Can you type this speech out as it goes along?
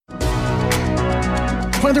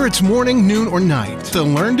Whether it's morning, noon, or night, the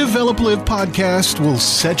Learn, Develop, Live podcast will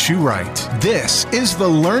set you right. This is the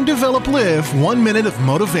Learn, Develop, Live 1 Minute of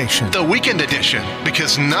Motivation, the weekend edition,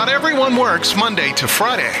 because not everyone works Monday to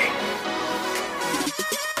Friday.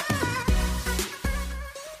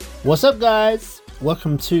 What's up, guys?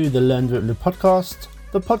 Welcome to the Learn, Develop, Live podcast,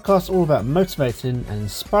 the podcast all about motivating and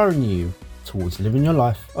inspiring you towards living your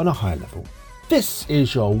life on a higher level. This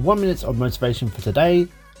is your 1 minute of motivation for today,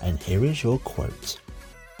 and here is your quote.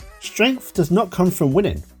 Strength does not come from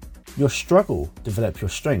winning. Your struggle develops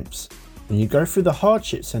your strengths. When you go through the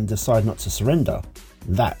hardships and decide not to surrender,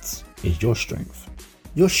 that is your strength.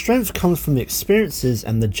 Your strength comes from the experiences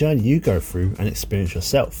and the journey you go through and experience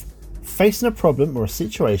yourself. Facing a problem or a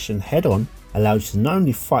situation head on allows you to not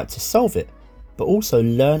only fight to solve it, but also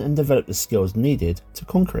learn and develop the skills needed to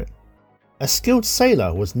conquer it. A skilled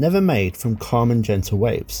sailor was never made from calm and gentle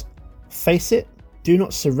waves. Face it, do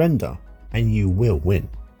not surrender, and you will win.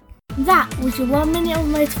 That was your 1 minute of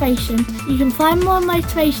motivation. You can find more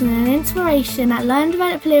motivation and inspiration at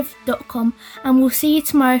learndeveloplive.com, and we'll see you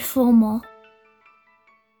tomorrow for more.